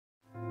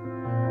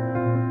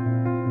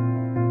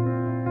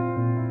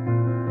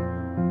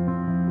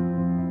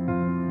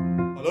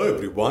Hello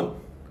everyone,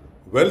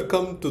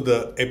 welcome to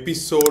the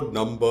episode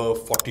number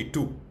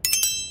 42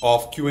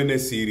 of QnA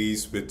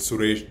series with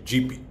Suresh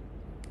GP.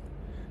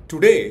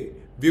 Today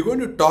we're going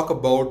to talk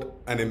about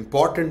an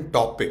important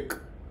topic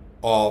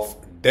of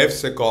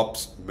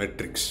DevSecOps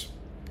metrics.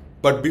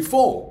 But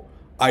before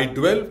I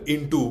delve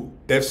into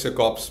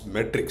DevSecOps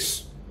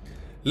metrics,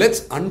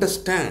 let's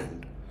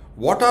understand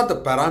what are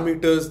the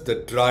parameters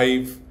that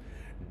drive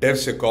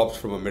DevSecOps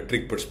from a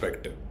metric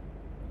perspective.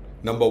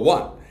 Number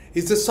one,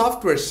 is the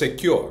software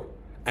secure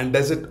and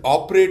does it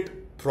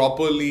operate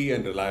properly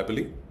and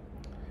reliably?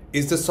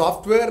 Is the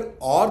software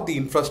or the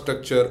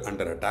infrastructure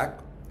under attack?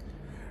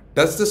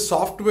 Does the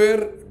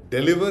software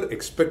deliver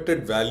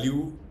expected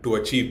value to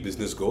achieve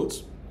business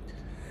goals?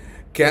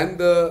 Can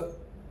the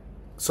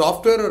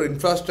software or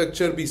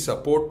infrastructure be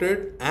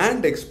supported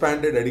and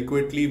expanded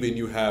adequately when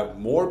you have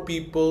more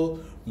people,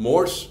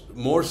 more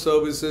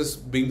services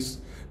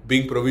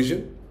being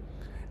provisioned?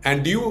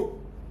 And do you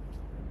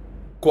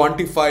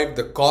quantify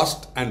the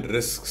cost and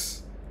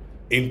risks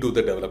into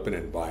the development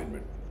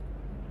environment?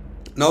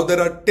 Now, there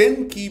are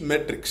 10 key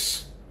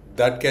metrics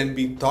that can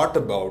be thought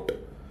about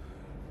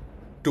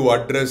to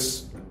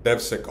address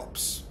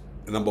DevSecOps.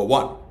 Number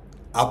one,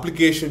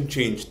 application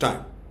change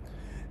time.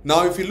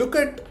 Now, if you look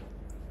at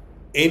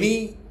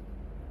any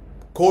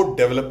code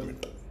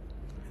development,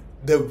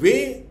 the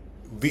way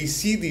we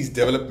see these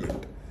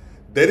development,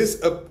 there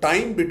is a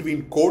time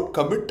between code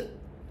commit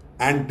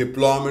and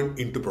deployment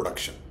into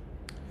production.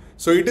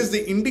 So it is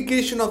the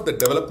indication of the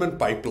development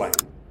pipeline,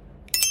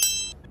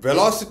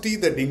 velocity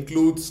that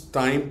includes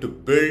time to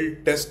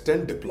build, test,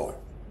 and deploy.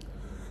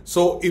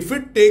 So if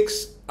it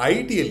takes,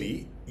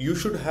 ideally, you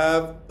should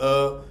have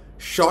a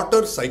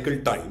shorter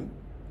cycle time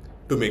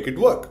to make it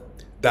work.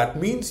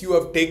 That means you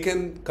have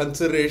taken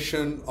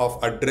consideration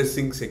of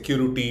addressing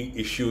security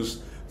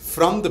issues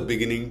from the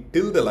beginning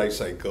till the life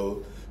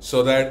cycle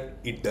so that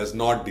it does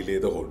not delay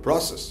the whole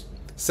process.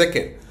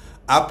 Second,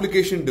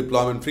 application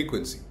deployment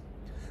frequency.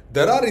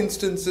 There are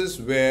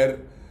instances where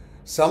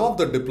some of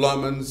the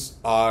deployments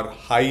are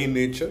high in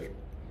nature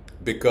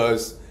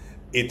because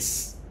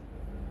it's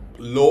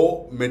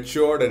low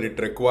matured and it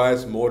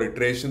requires more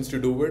iterations to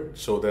do it.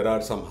 So there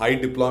are some high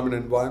deployment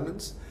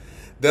environments.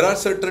 There are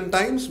certain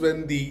times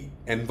when the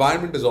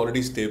environment is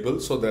already stable,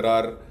 so there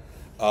are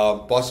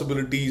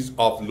possibilities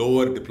of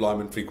lower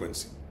deployment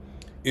frequency.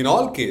 In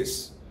all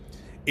cases,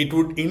 it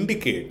would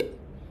indicate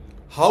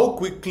how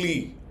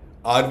quickly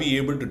are we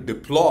able to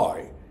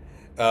deploy,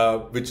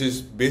 which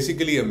is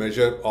basically a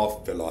measure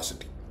of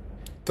velocity.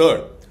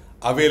 Third,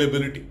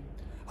 availability.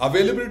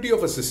 Availability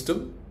of a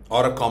system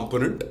or a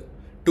component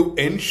to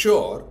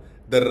ensure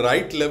the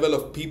right level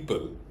of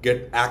people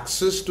get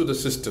access to the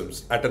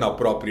systems at an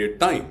appropriate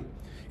time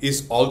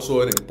is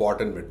also an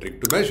important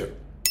metric to measure.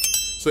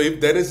 So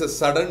if there is a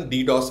sudden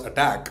DDoS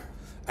attack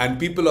and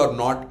people are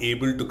not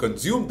able to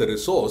consume the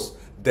resource,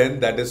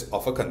 then that is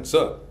of a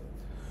concern.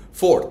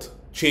 Fourth,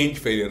 change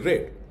failure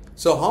rate.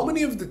 So how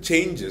many of the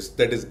changes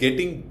that is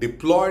getting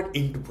deployed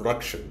into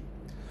production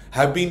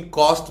have been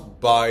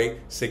caused by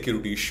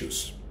security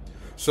issues?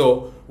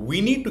 So we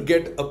need to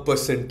get a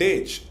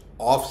percentage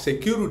of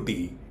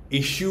security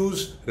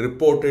issues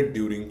reported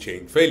during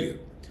change failure.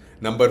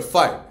 Number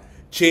five,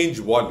 change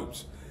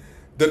volumes.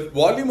 The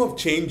volume of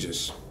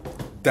changes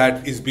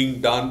that is being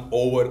done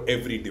over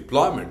every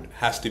deployment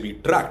has to be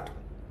tracked.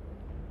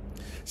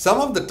 Some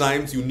of the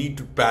times you need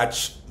to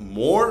patch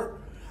more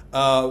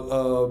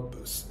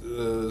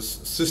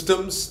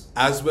systems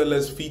as well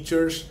as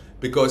features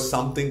because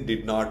something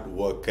did not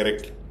work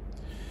correctly.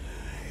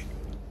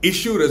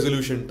 Issue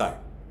resolution time.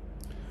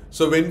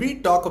 So when we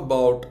talk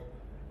about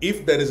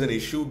if there is an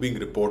issue being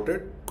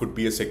reported, could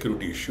be a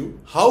security issue,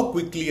 how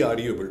quickly are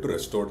you able to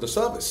restore the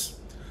service?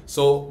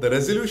 So the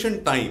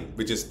resolution time,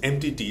 which is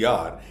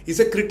MTTR, is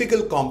a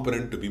critical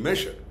component to be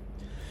measured.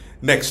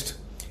 Next,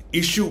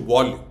 issue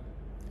volume.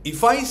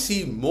 If I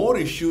see more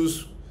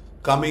issues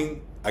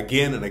coming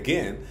again and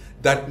again,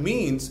 that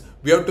means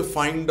we have to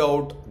find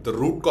out the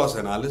root cause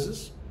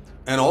analysis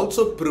and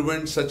also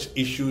prevent such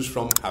issues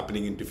from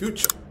happening in the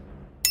future.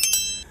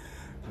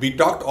 We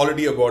talked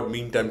already about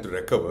mean time to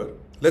recover.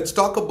 Let's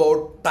talk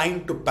about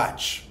time to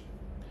patch.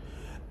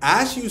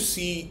 As you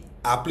see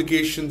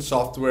application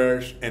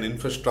software and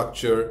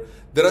infrastructure,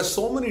 there are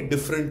so many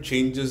different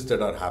changes that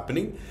are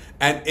happening,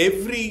 and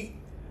every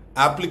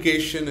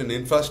application and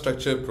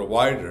infrastructure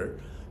provider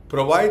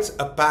provides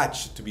a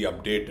patch to be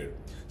updated.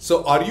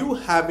 So are you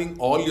having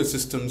all your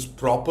systems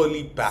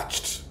properly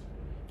patched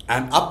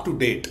and up to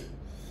date?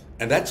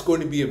 And that's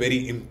going to be a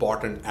very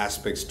important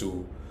aspect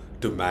to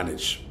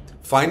manage.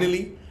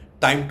 Finally,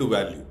 time to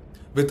value.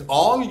 With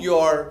all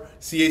your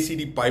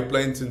CI/CD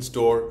pipelines in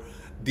store,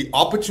 the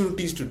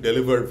opportunities to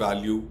deliver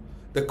value,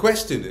 the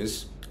question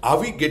is, are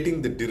we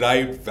getting the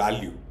derived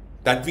value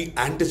that we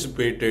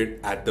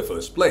anticipated at the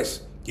first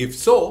place? If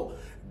so,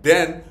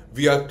 then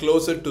we are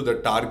closer to the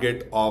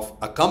target of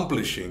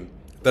accomplishing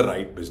the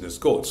right business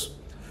goals.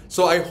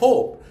 So I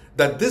hope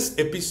that this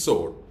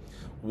episode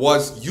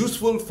was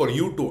useful for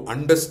you to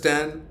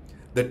understand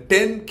the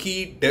 10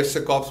 key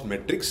DevSecOps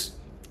metrics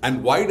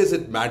And why does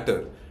it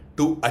matter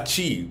to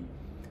achieve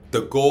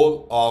the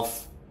goal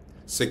of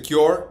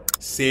secure,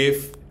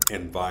 safe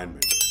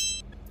environment?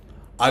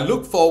 I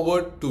look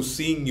forward to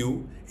seeing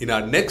you in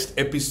our next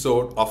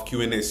episode of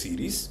Q&A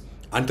series.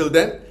 Until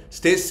then,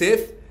 stay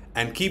safe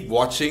and keep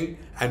watching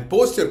and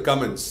post your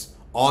comments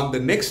on the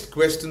next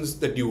questions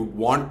that you would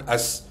want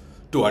us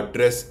to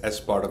address as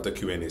part of the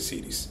Q&A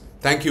series.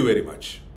 Thank you very much.